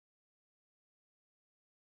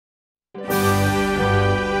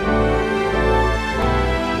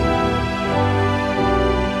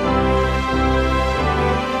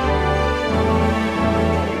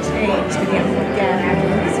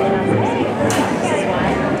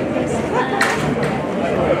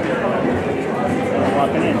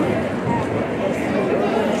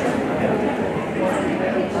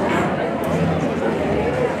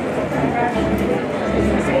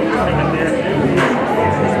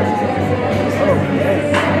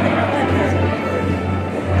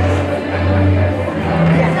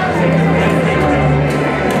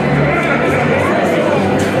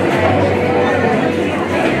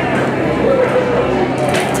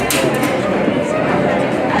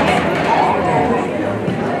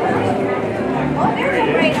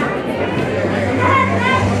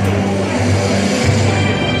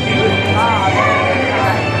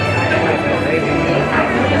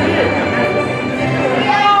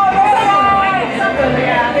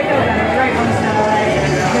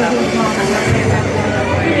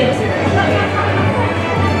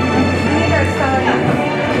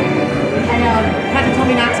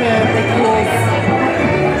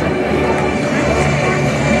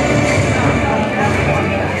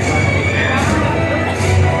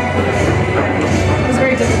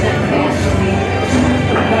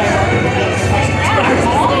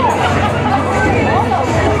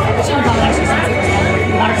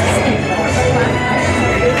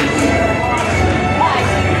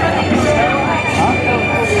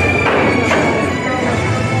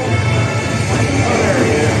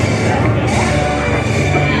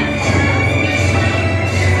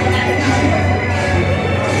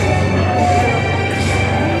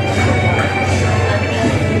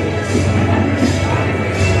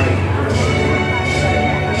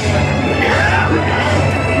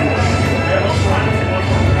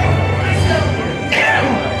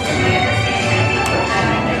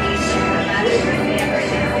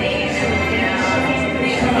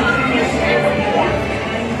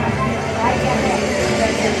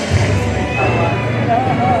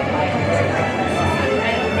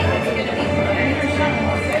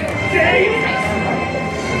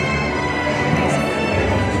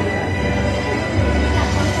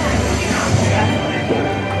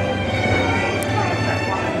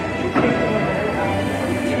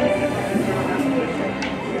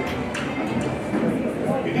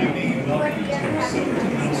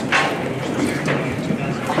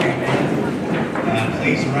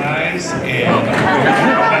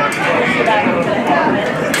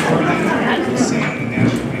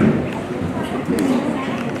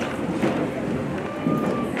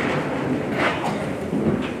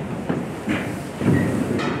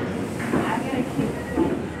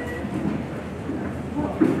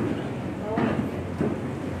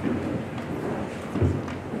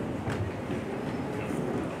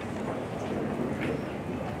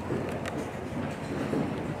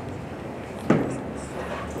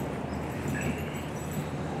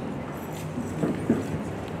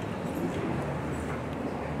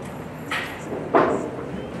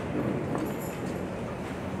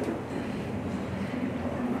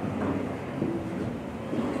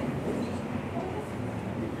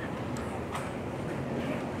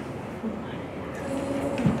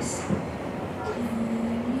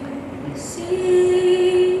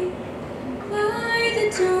key by the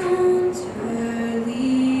dawn's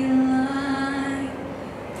early light.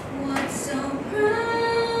 What so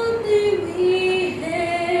proudly we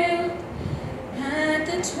hailed at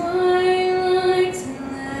the twilight's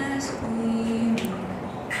last gleaming,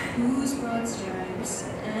 whose broad stripes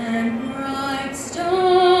and bright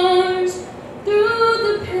stars through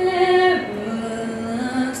the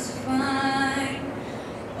perilous fight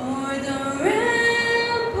o'er the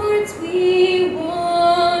ramparts we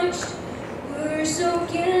watched were so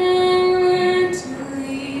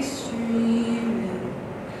gallantly streaming,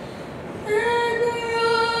 and the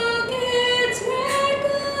rocket's red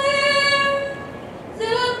glare,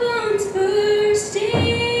 the bombs bursting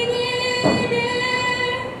in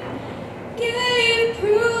air, gave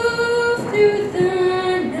proof through the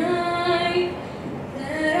night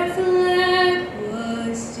that our flag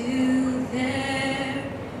was still there.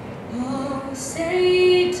 Oh,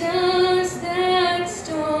 say does that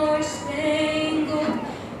star-spangled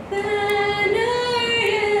banner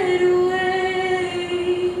yet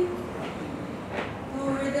wave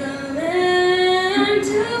o'er the land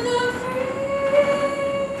of the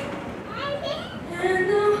free and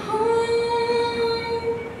the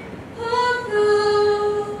home of the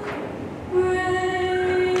brave?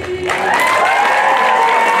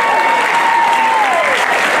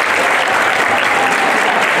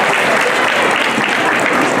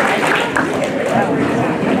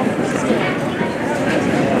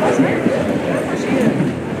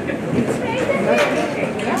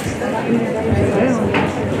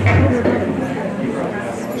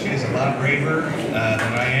 She is a lot braver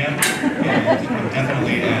than I am, and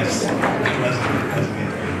definitely as pleasant as me.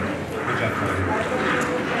 Good job,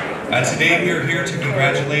 Corey. Today we are here to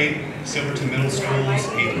congratulate Silverton Middle School's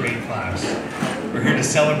 8th grade class. We're here to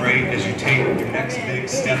celebrate as you take your next big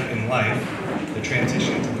step in life, the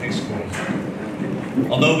transition to high school.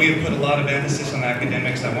 Although we have put a lot of emphasis on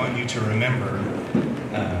academics, I want you to remember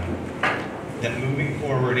that moving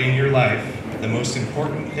forward in your life, the most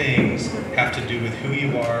important things have to do with who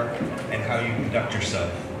you are and how you conduct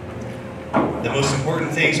yourself. The most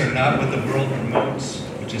important things are not what the world promotes,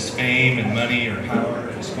 which is fame and money or power.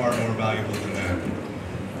 It is far more valuable than that.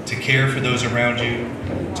 To care for those around you,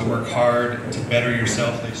 to work hard, to better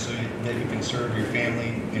yourself so that you can serve your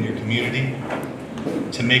family and your community,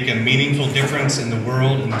 to make a meaningful difference in the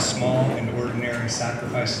world in the small and ordinary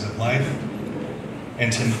sacrifices of life,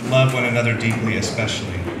 and to love one another deeply,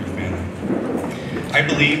 especially your family. I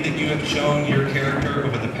believe that you have shown your character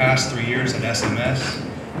over the past 3 years at SMS,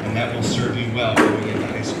 and that will serve you well going into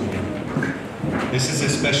high school. This is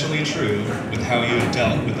especially true with how you have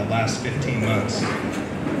dealt with the last 15 months.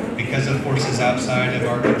 Because of forces outside of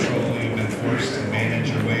our control, you've been forced to manage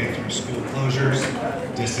your way through school closures,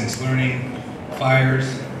 distance learning,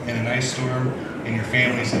 fires, and an ice storm, and your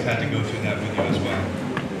families have had to go through that with you as well.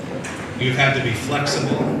 You've had to be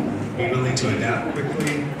flexible, be willing to adapt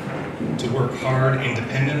quickly, to work hard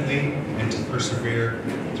independently, and to persevere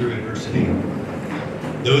through adversity.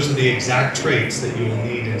 Those are the exact traits that you will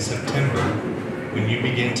need in September when you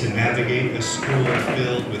begin to navigate a school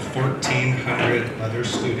filled with 1,400 other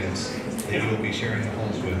students that you will be sharing the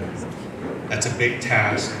halls with. That's a big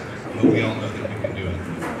task, but we all know that we can do it.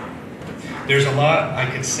 There's a lot I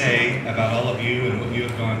could say about all of you and what you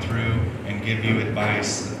have gone through and give you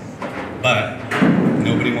advice, but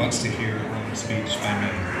nobody wants to hear a long speech by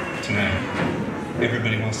me tonight.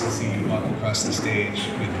 Everybody wants to see you walk across the stage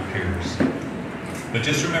with your peers. But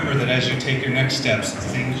just remember that as you take your next steps, the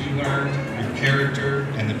things you learned, your character,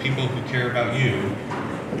 and the people who care about you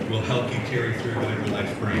will help you carry through whatever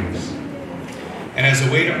life brings. And as a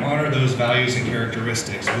way to honor those values and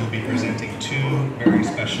characteristics, we'll be presenting 2 very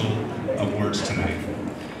special awards tonight.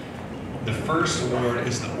 The first award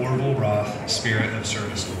is the Orville Roth Spirit of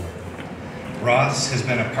Service Award. Roth's has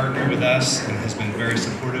been a partner with us and has been very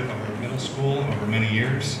supportive of our middle school over many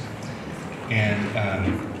years. And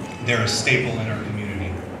they're a staple in our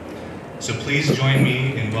community. So please join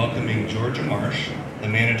me in welcoming Georgia Marsh, the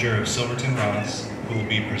manager of Silverton Roth's, who will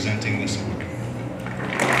be presenting this award.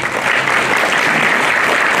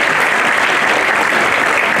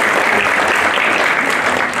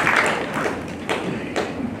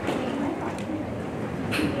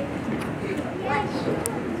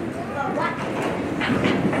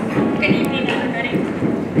 Good evening, everybody.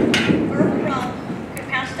 Earl Roth, who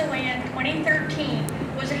passed away in 2013,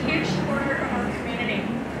 was a huge supporter of our community.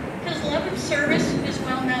 His love of service is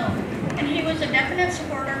well known, and he was a definite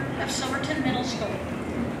supporter of Silverton Middle School.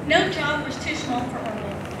 No job was too small for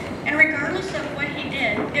Orville, and regardless of what he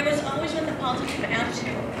did, it was always with a positive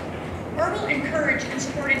attitude. Orville encouraged and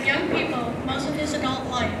supported young people most of his adult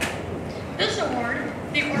life. This Award,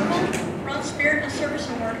 the Orville Broad Spirit of Service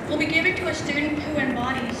Award, will be given to a student who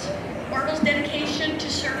embodies Orville's dedication to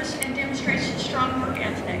service and demonstrates a strong work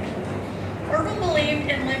ethic. Orville believed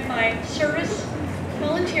and lived by service,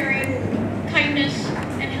 volunteering, kindness,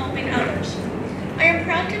 and helping others. I am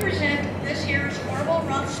proud to present this year's Orville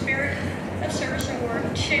Broad Spirit of Service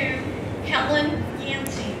Award to Helen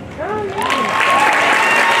Yancey.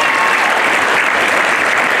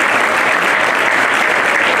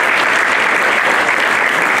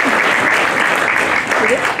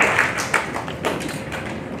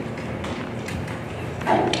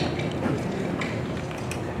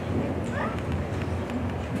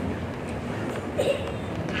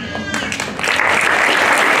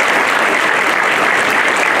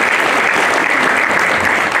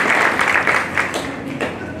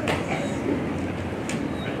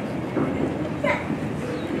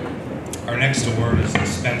 Our next award is the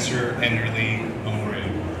Spencer Enderly Memorial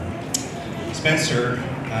Award. Spencer,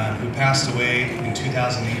 who passed away in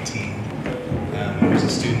 2018, and was a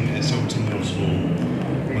student at Silverton Middle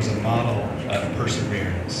School, was a model of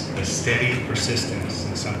perseverance, a steady persistence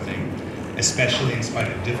in something, especially in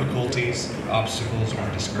spite of difficulties, obstacles, or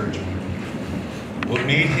discouragement. What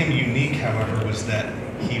made him unique, however, was that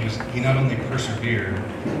he not only persevered,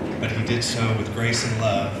 but he did so with grace and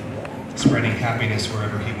love, spreading happiness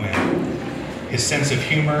wherever he went. His sense of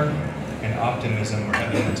humor and optimism were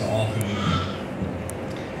evident to all who knew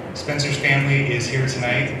him. Spencer's family is here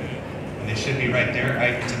tonight, and they should be right there.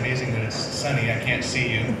 It's amazing that it's sunny, I can't see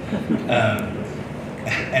you.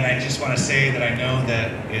 And I just want to say that I know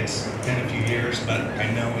that it's been a few years, but I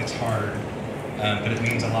know it's hard. But it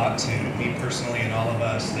means a lot to me personally and all of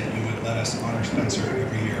us that you would let us honor Spencer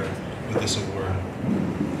every year with this award.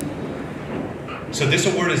 So this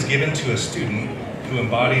award is given to a student who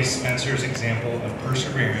embodies Spencer's example of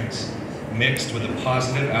perseverance mixed with a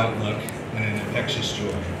positive outlook and an infectious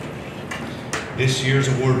joy. This year's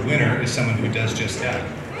award winner is someone who does just that.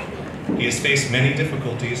 He has faced many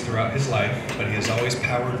difficulties throughout his life, but he has always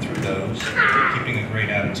powered through those, keeping a great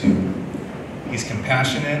attitude. He's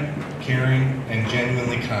compassionate, caring, and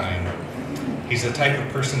genuinely kind. He's the type of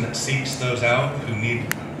person that seeks those out who need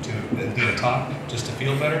a talk just to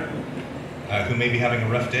feel better, who may be having a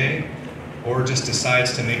rough day, or just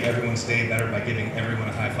decides to make everyone's day better by giving everyone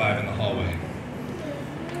a high five in the hallway.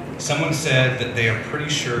 Someone said that they are pretty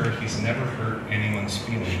sure he's never hurt anyone's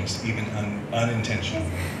feelings, even unintentionally.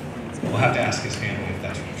 We'll have to ask his family if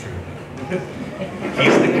that's true.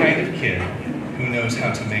 He's the kind of kid who knows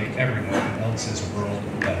how to make everyone else's world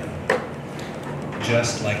better,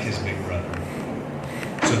 just like his big brother.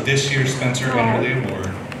 So this year's Spencer Enderly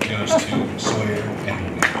Award goes to Sawyer Enderly.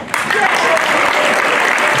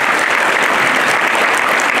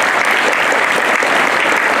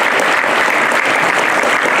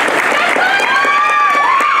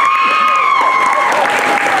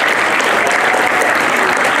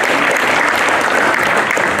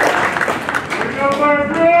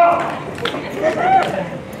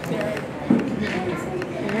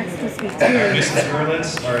 Mrs.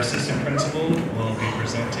 Hurlitz, our assistant principal, will be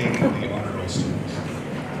presenting the honor roll students.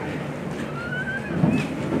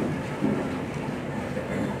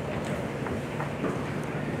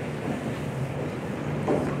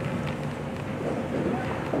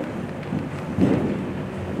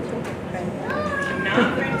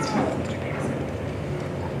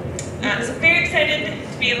 So very excited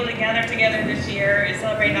to be able to gather together this year and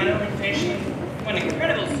celebrate not only finishing one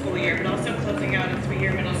incredible school year, but also closing out a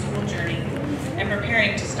 3-year middle school journey and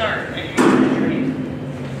preparing to start a high school journey.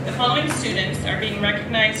 The following students are being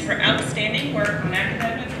recognized for outstanding work on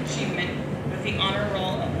academic achievement with the Honor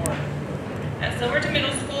Roll Award. At Silverton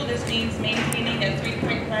Middle School, this means maintaining a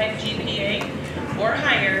 3.5 GPA or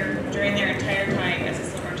higher during their entire time as a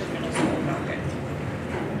Silverton Middle School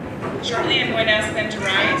graduate. Shortly, I'm going to ask them to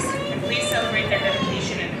rise and please celebrate their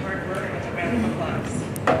dedication and hard work with a round of applause.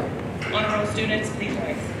 Honor roll students, please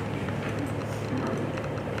rise.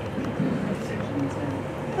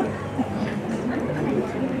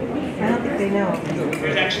 I don't think they know.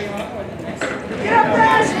 There's actually a lot more than this.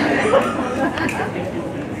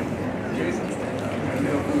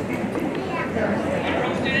 Honor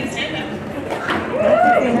roll students, stand up. I don't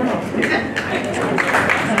think they know.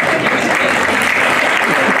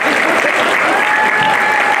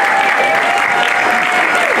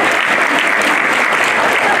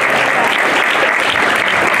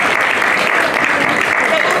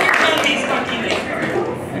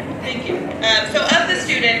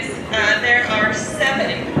 There are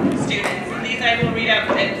 7 students, and these I will read out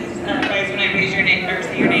to advise when I raise your name or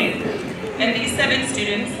say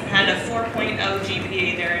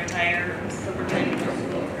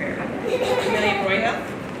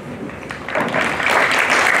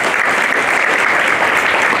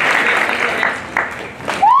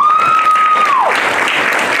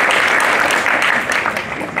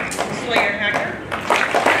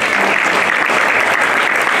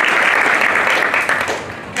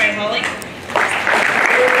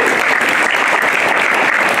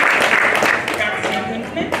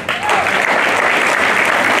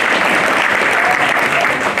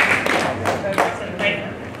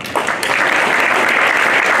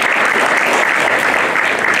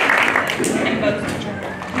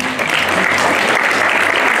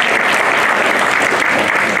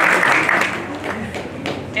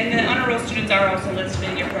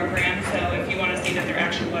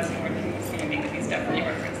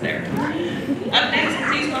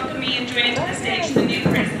Joining to the stage the new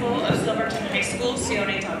principal of Silverton High School,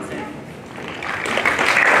 Sione Thompson.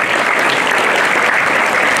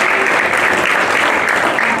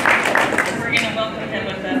 We're going to welcome him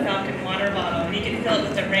with a Falcon water bottle, and he can fill it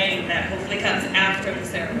with the rain that hopefully comes after the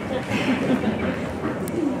ceremony.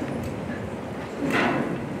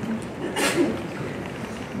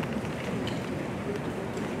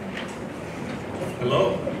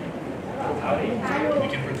 Hello. Howdy. You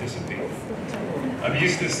can participate. I'm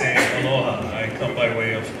used to saying aloha. I come by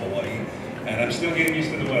way of Hawaii, and I'm still getting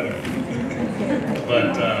used to the weather.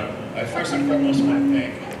 But I first and foremost want to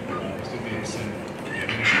thank Mr. Davidson, the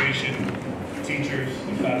administration, the teachers,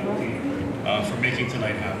 the faculty, for making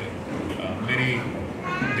tonight happen. Many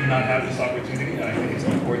do not have this opportunity, and I think it's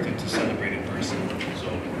important to celebrate in person. So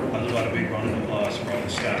I'll do a big round of applause for all the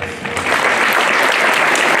staff.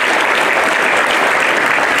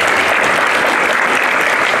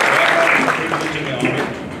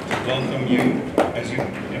 Welcome you as you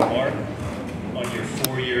embark on your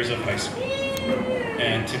 4 years of high school.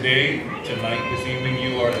 And tonight, this evening,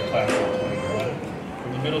 you are the class of 21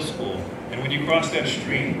 from the middle school. And when you cross that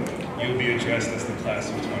street, you'll be addressed as the class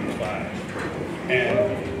of 25. And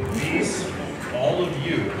all of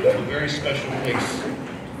you, have a very special place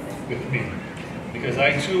with me, because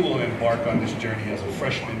I too will embark on this journey as a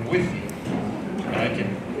freshman with you. And I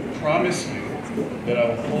can promise you that I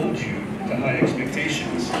will hold you to high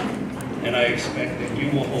expectations, and I expect that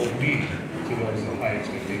you will hold me to those high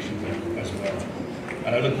expectations as well.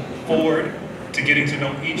 And I look forward to getting to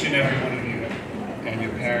know each and every one of you, and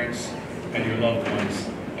your parents, and your loved ones,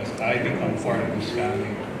 as I become part of this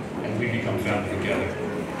family, and we become family together.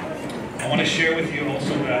 I want to share with you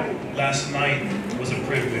also that last night was a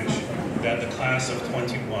privilege that the class of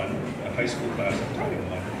 21, the high school class of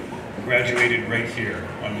 21, graduated right here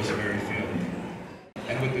on this very field.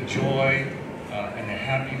 And with the joy and the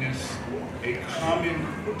happiness, a common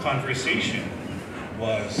conversation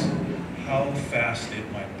was how fast it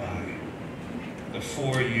went by. The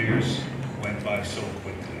 4 years went by so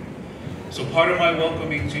quickly. So part of my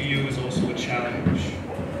welcoming to you is also a challenge.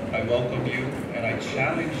 I welcome you and I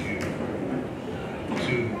challenge you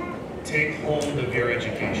to take hold of your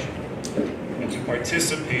education and to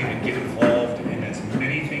participate and get involved in as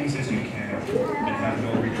many things as you can and have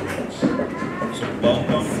no regrets. So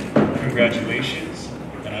welcome, congratulations,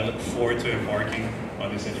 and I look forward to embarking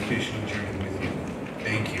on this educational journey with you.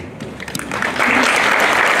 Thank you.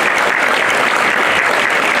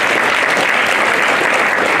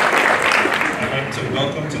 I'd like to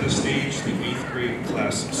welcome to the stage the 8th grade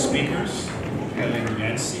class speakers, Helen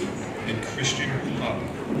Yancey and Christian Hobby.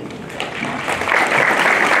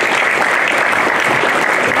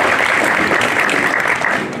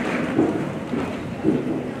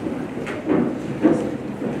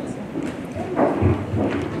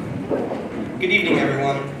 Good evening,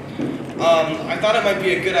 everyone. I thought it might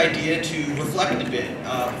be a good idea to reflect a bit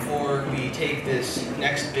before we take this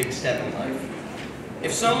next big step in life.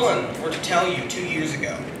 If someone were to tell you 2 years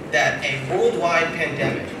ago that a worldwide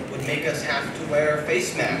pandemic would make us have to wear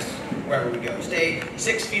face masks wherever we go, stay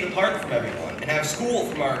 6 feet apart from everyone, and have school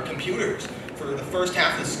from our computers for the first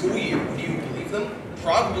half of the school year, would you believe them?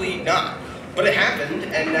 Probably not. But it happened,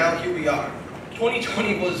 and now here we are.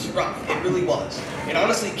 2020 was rough, it really was. It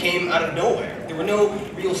honestly came out of nowhere. There were no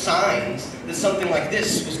real signs that something like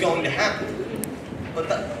this was going to happen. But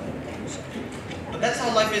that's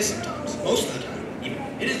how life is sometimes, most of the time even.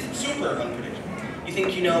 It is super unpredictable. You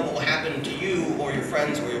think you know what will happen to you or your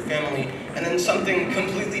friends or your family, and then something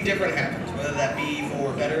completely different happens, whether that be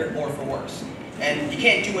for better or for worse. And you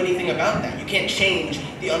can't do anything about that. You can't change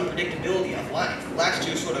the unpredictability of life. Last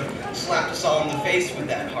year sort of slapped us all in the face with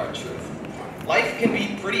that hard truth. Life can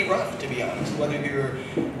be pretty rough, to be honest, whether you're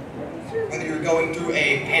going through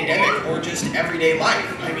a pandemic or just everyday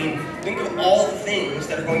life. I mean, think of all the things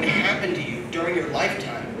that are going to happen to you during your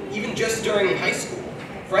lifetime, even just during high school.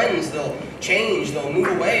 Friends, they'll change, they'll move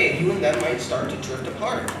away, and you and them might start to drift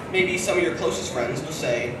apart. Maybe some of your closest friends will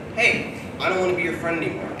say, hey, I don't want to be your friend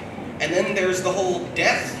anymore. And then there's the whole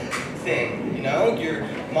death thing, you know? Your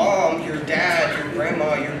mom, your dad, your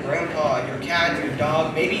grandma, your grandpa, your cat, your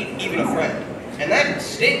dog, maybe even a friend. And that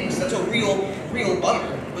stinks. That's a real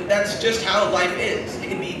bummer. But that's just how life is. It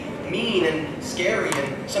can be mean and scary,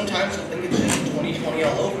 and sometimes I think it's just 2020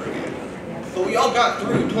 all over again. But we all got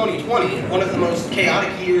through 2020, one of the most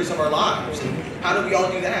chaotic years of our lives. And how did we all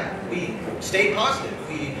do that? We stayed positive.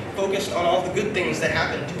 We focused on all the good things that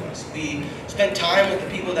happened to us. We spent time with the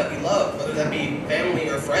people that we love, whether that be family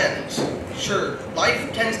or friends. Sure,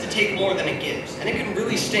 life tends to take more than it gives, and it can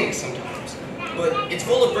really stink sometimes. But it's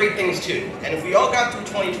full of great things too. And if we all got through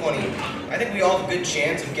 2020, I think we all have a good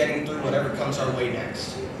chance of getting through whatever comes our way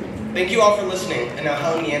next. Thank you all for listening, and now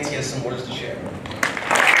Helen Yancey has some words to share.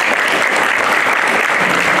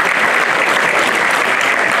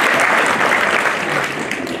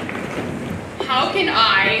 How can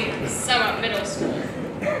I sum up middle school?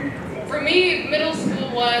 For me, middle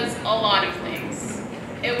school was a lot of things.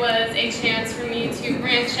 It was a chance for me to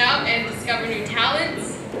branch out and discover new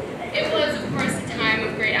talents. It was, of course, a time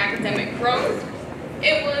of great academic growth.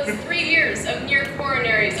 It was 3 years of near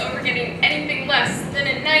coronaries over getting anything less than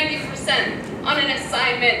a 90% on an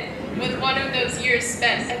assignment, with one of those years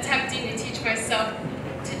spent attempting to teach myself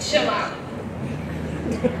to chill out.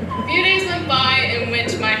 A few days went by in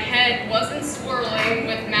which my head wasn't swirling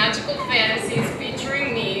with magical fantasies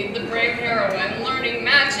featuring me, the brave heroine, learning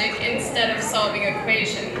magic instead of solving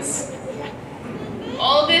equations.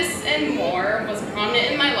 All this and more was prominent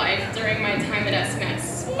in my life during my time at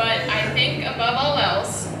SMS, but I think above all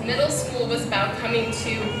else, middle school was about coming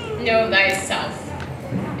to know thyself.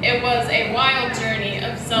 It was a wild journey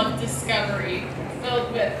of self-discovery,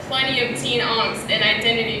 filled with plenty of teen angst and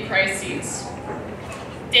identity crises.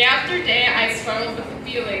 Day after day, I struggled with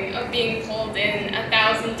the feeling of being pulled in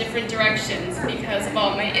 1,000 different directions because of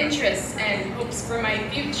all my interests and hopes for my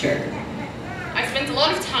future. I spent a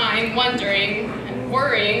lot of time wondering and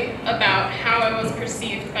worrying about how I was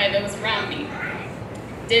perceived by those around me.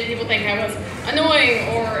 Did people think I was annoying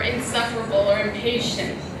or insufferable or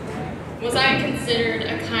impatient? Was I considered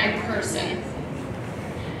a kind person?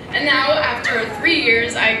 And now, after 3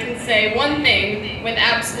 years, I can say one thing with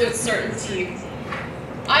absolute certainty.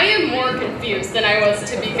 I am more confused than I was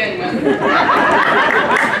to begin with.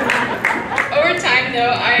 Over time,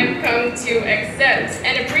 though, I have come to accept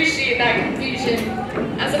and appreciate that confusion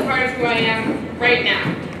as a part of who I am right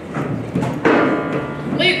now.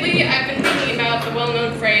 Lately, I've been thinking about the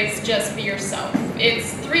well-known phrase, just be yourself.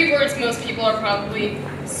 It's 3 words most people are probably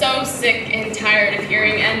so sick and tired of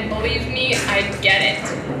hearing, and believe me, I get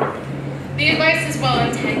it. The advice is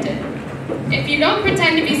well-intended. If you don't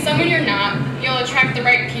pretend to be someone you're not, you'll attract the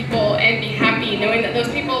right people and be happy knowing that those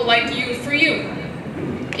people like you for you.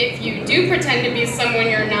 If you do pretend to be someone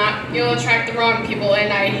you're not, you'll attract the wrong people,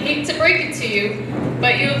 and I hate to break it to you,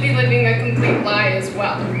 but you'll be living a complete lie as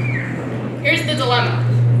well. Here's the dilemma.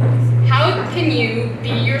 How can you be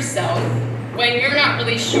yourself when you're not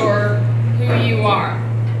really sure who you are?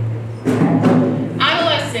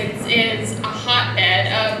 Adolescence is a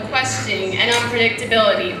hotbed of questioning and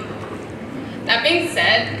unpredictability. That being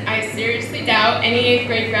said, I seriously doubt any 8th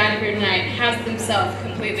grade grad here tonight has themselves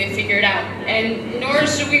completely figured out, and nor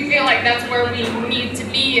should we feel like that's where we need to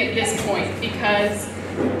be at this point, because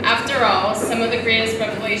after all, some of the greatest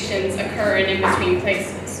revelations occur in in-between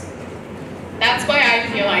places. That's why I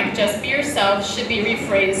feel like just be yourself should be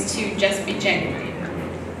rephrased to just be genuine.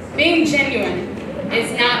 Being genuine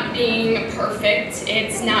is not being perfect,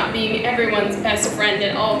 it's not being everyone's best friend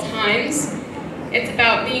at all times. It's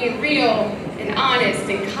about being real and honest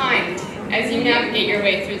and kind as you navigate your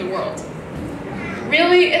way through the world.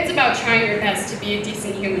 Really, it's about trying your best to be a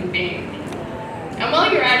decent human being. And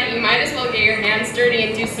while you're at it, you might as well get your hands dirty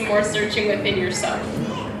and do some more searching within yourself.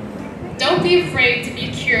 Don't be afraid to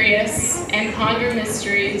be curious and ponder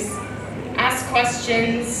mysteries, ask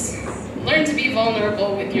questions, learn to be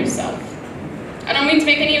vulnerable with yourself. I don't mean to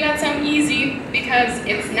make any of that sound easy, because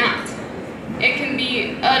it's not. It can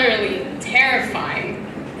be utterly terrifying.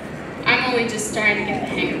 I'm only just starting to get the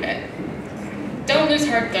hang of it. Don't lose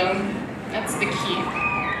heart though, that's the key.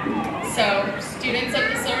 So, students of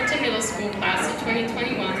the Silverton Middle School class of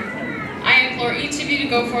 2021, I implore each of you to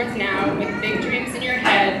go forth now with big dreams in your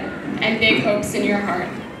head and big hopes in your heart.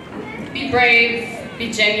 Be brave,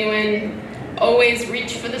 be genuine, always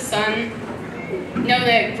reach for the sun. Know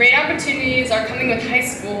that great opportunities are coming with high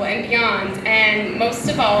school and beyond, and most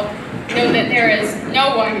of all, know that there is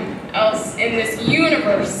no one else in this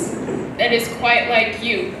universe that is quite like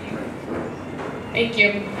you. Thank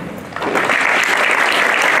you.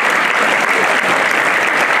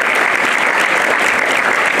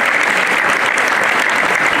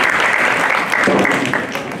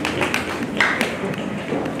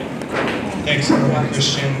 Thanks,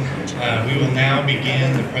 Christian. We will now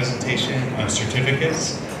begin the presentation of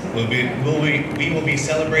certificates. We will be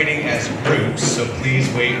celebrating as groups, so please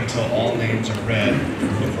wait until all names are read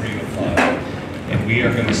before you apply. And we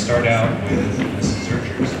are going to start out with Mrs.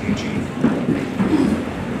 Zerger's AG.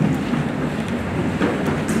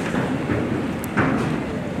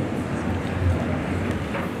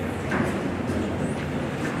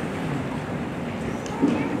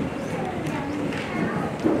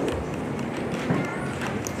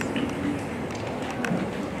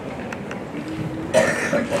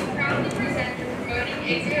 Proudly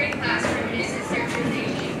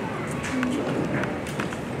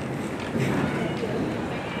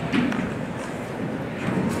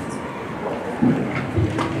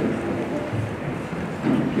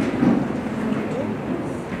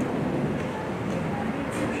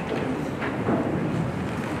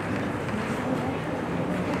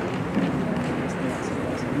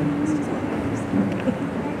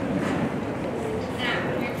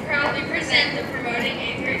present the promoting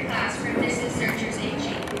 8th grade class from Mrs. Searchers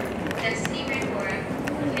AG. Destiny Rangora,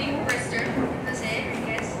 Kate Brister, Jose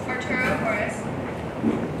Enriquez, Arturo Horace,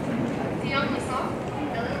 Dion Lissoff,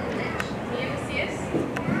 Ella Lynch, Mia Macias,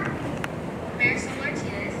 Marisol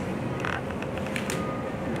Martinez,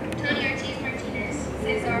 Tony Ortiz Martinez,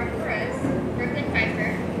 Cesar Perez, Brooklyn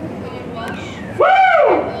Pfeiffer, Owen Walsh,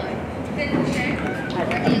 Finn Boucher,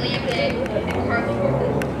 Adelia Bay, and Carla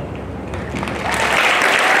Worthen.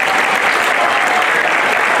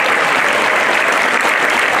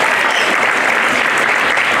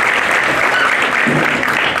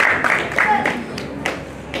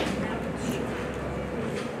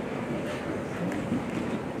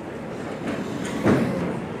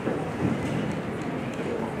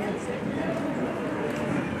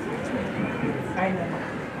 I know.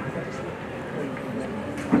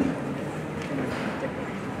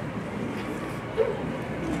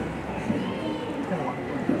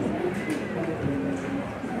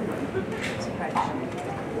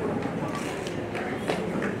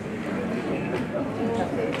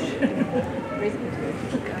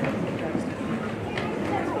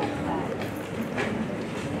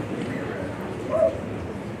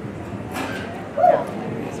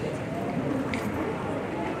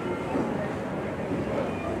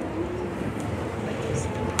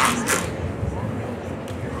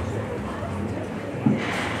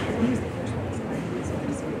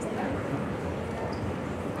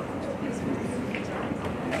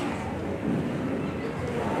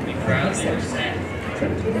 Proudly present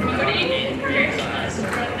promoting 8th grade class from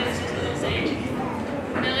Mrs. Little Sage,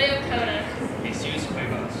 Emilio Cota, Jesus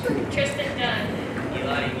Cuevas, Tristan Dunn,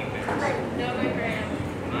 Eli Eubanks, Nova Graham,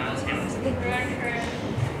 Miles Hamilton, Roy Curran,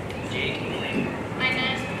 Jake Ewing,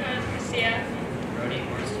 Inez Garcia, Brody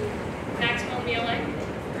Horston, Maxwell Mielek,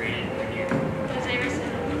 Braden Lanier, Jose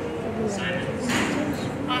Racine, Simon Santos,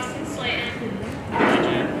 Austin Slayton,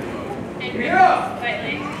 Elijah, and Rick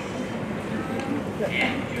Whiteley,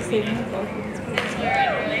 and Juliana. and Sawyer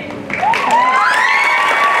Edgerly.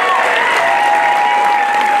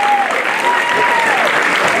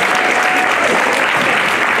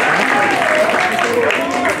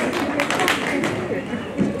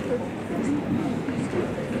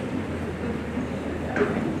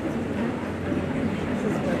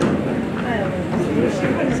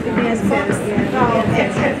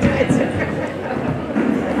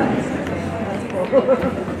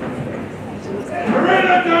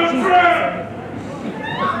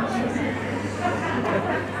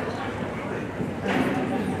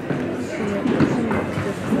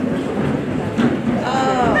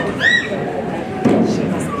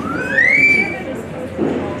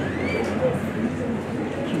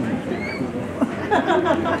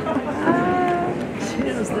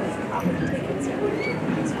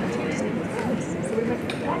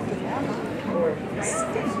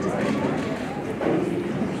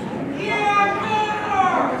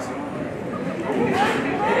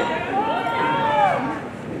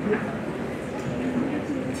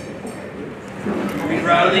 We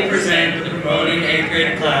proudly present the promoting 8th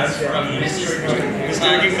grade class from Mrs.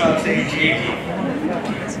 Mr. Cops AG.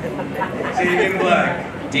 Xavier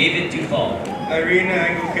Black, David Duvall, Irina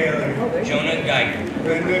Angel-Kaler, Jonah Geiger,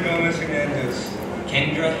 Brenda Gomez Hernandez,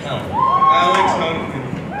 Kendra Helm, Alex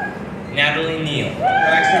Humphrey, Natalie Neal,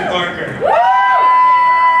 Braxton Parker,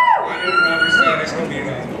 Aiden Robert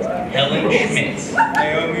Escobedo, Helen Schmitz,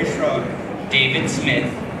 Naomi Schrock, David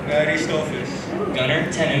Smith, Maddie Stolfus, Gunnar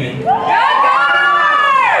Teneman,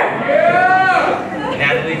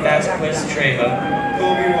 Natalie Vasquez Trevo,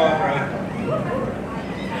 Colby Wapra,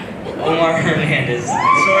 Omar Hernandez,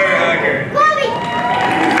 Sawyer Hacker,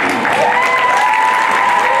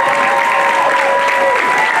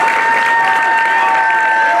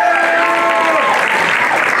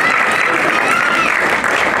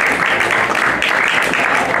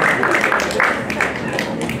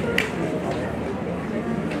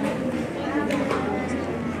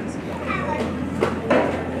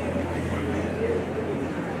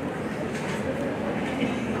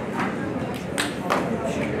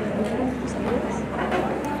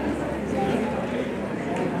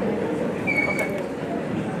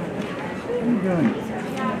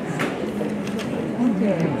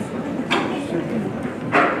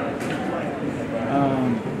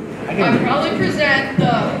 I proudly present I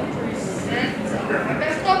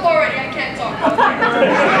messed up already, I can't talk. I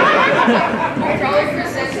proudly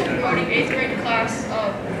present the promoting 8th grade class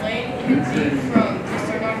of Lane Kinsey from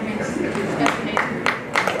Mr. Norman's special needs group.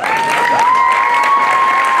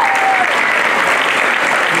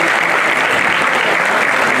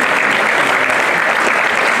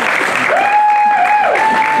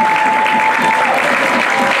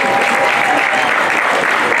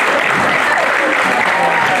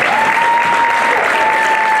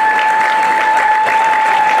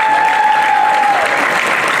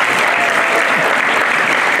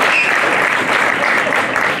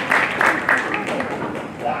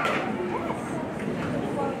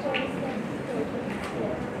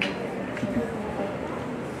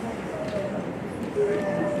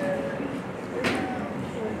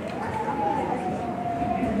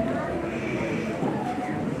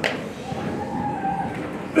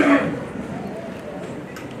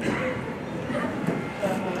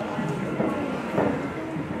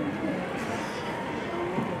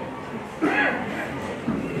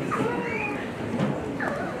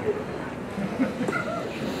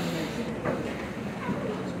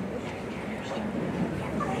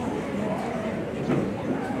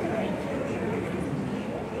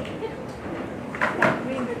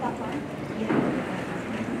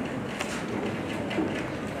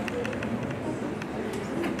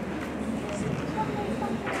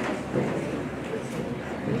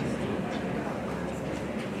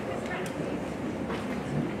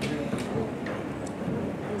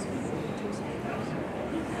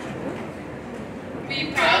 We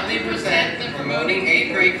proudly present the promoting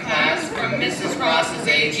 8th grade class from Mrs. Ross's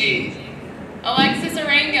AG. Alexis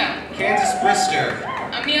Arango, Kansas Brister,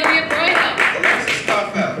 Amelia Broyhill, Alexis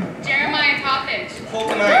Coffell, Jeremiah Coppage,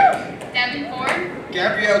 Colton Ike, Devin Ford,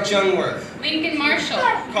 Gabrielle Jungworth, Lincoln Marshall,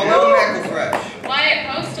 Colleen McElfresh, Wyatt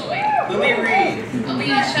Postleway, Lily Reed,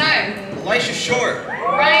 Alina Scheib, Elisha Short,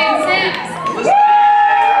 Ryan Sims,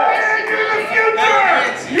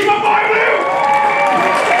 You my boy, Lou!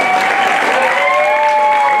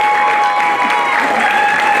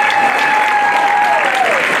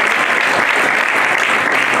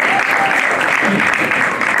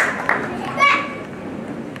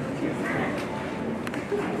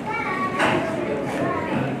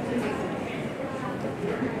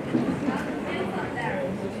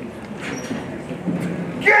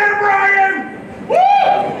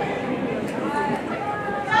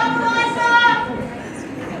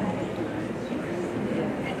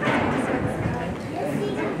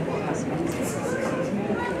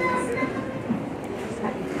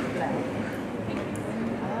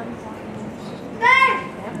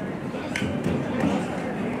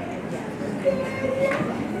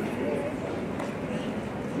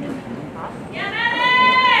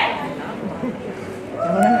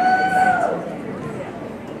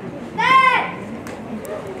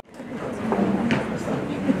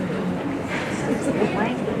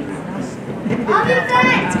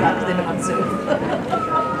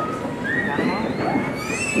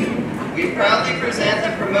 We proudly present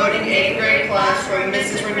the promoting 8th grade class from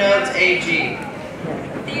Mrs. Renaud's AG.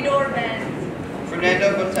 Theodore Ben,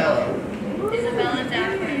 Fernando Botello, Isabella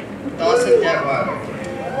Dafford, Dawson Detweiler,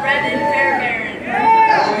 Brendan Fairbairn,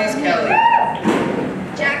 Eloise Kelly,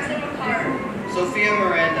 Jackson McCart, Sophia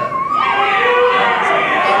Miranda,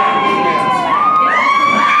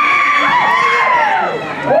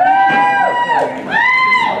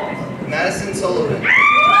 Madison Sullivan,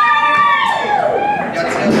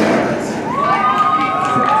 Yatsiel Flores,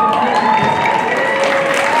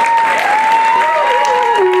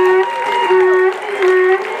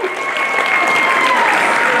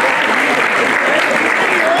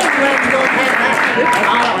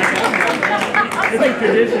 It's like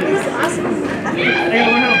tradition. This is awesome. I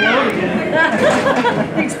gotta learn how to blow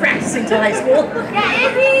again. He's practicing till high school. Yeah,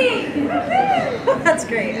 Izzy! That's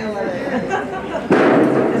great. I love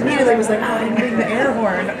it. Immediately was like, oh, I'm doing the air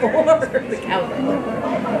horn or the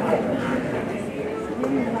cowbell.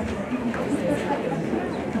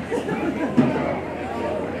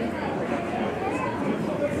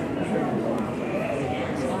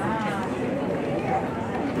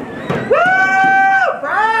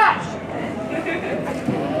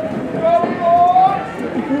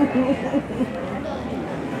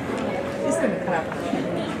 He's gonna cut out.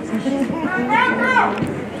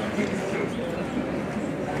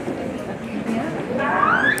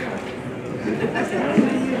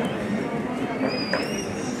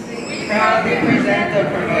 We proudly present the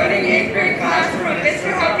promoting 8th grade class from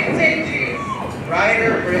Mr. Hawkins AG.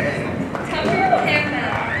 Ryder Britton, Tucker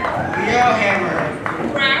Campbell, Leo Hammer,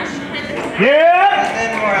 Rash Henderson,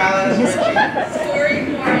 Ethan Morales, Story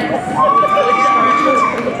Morris, Sawyer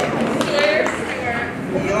Stewart,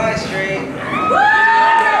 Eli Strait,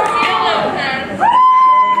 Garcia Lopez,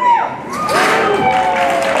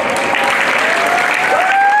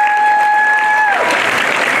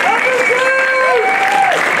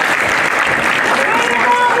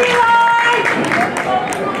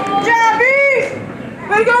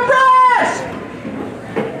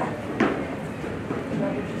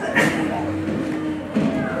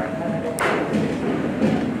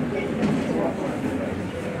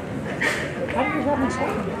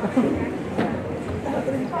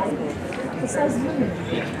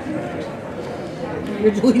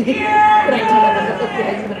 Originally, but I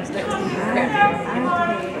didn't understand.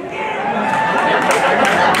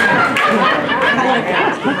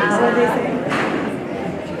 So they say.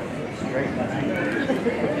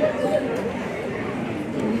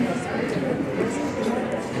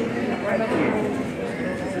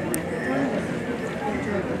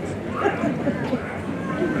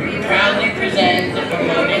 We proudly present the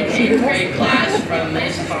promoting 8th grade class from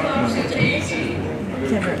Miss Thompson's AG.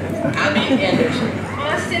 Abby Anderson,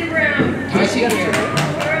 Austin Brown, Tyson Carey,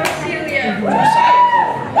 Laura Celia, Josiah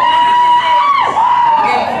Cole,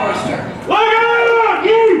 Logan Forrester,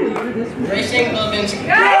 Racing Levinsky,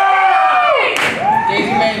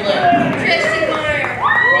 Daisy May Lynn, Tristan Meyer,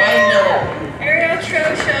 Ryan Miller, Ariel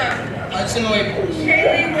Trosha, Hudson Waples,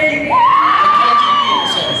 Kaylee Whitney, Mackenzie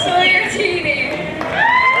Peterson, Sawyer Teeny.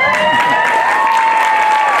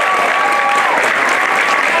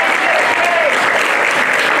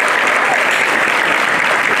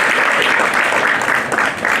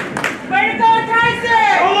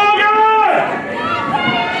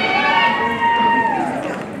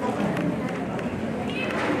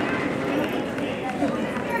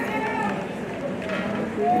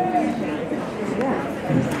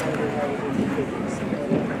 I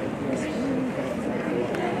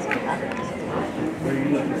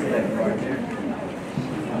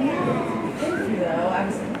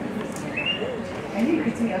knew you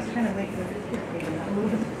could see. I was trying to wait for it to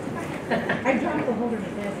move. I dropped the holder to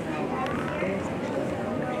this.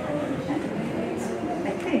 I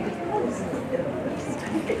think it's close.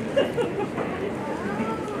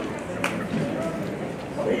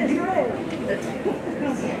 Oh, it is right.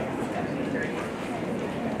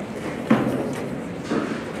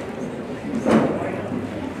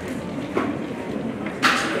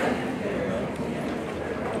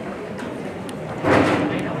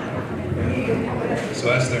 So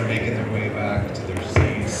as they're making their way back to their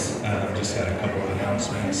seats, just had a couple of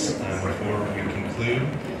announcements before we conclude.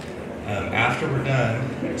 After we're done,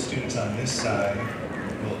 students on this side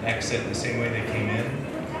will exit the same way they came in.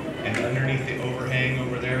 And underneath the overhang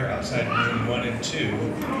over there, outside room 1 and 2,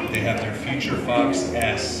 they have their Future Fox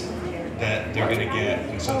S that they're going to get.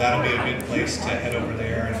 And so that'll be a good place to head over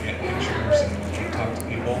there and get pictures and talk to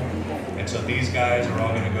people. And so these guys are all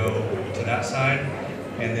going to go to that side.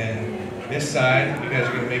 And then this side, you guys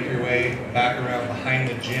are going to make your way back around behind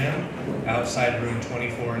the gym, outside room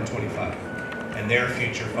 24 and 25. And their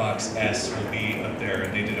Future Fox S will be up there.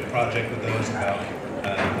 And they did a project with those about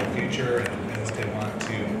the future and what they want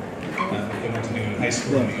to do in high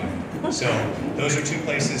school and beyond. So those are 2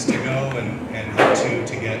 places to go and how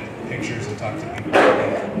to get pictures and talk to people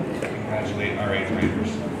and congratulate our 8th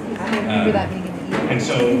graders. I remember that being in the evening. And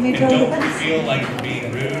so, and don't feel like we're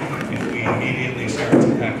being rude if we immediately start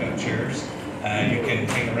to pack up chairs. You can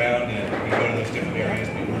hang around and go to those different areas,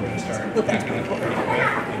 but we're going to start packing up pretty quick.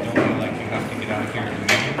 And don't feel like you have to get out of here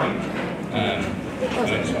immediately. But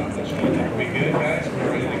I just want to let you know that we good, guys. We're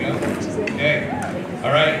ready to go. Okay.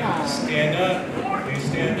 All right. Stand up. Please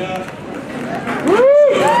stand up.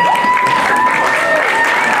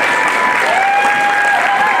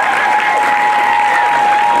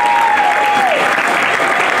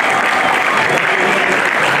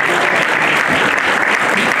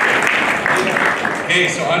 Okay,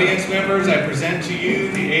 so audience members, I present to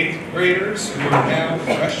you the 8th graders who are now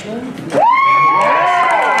freshmen.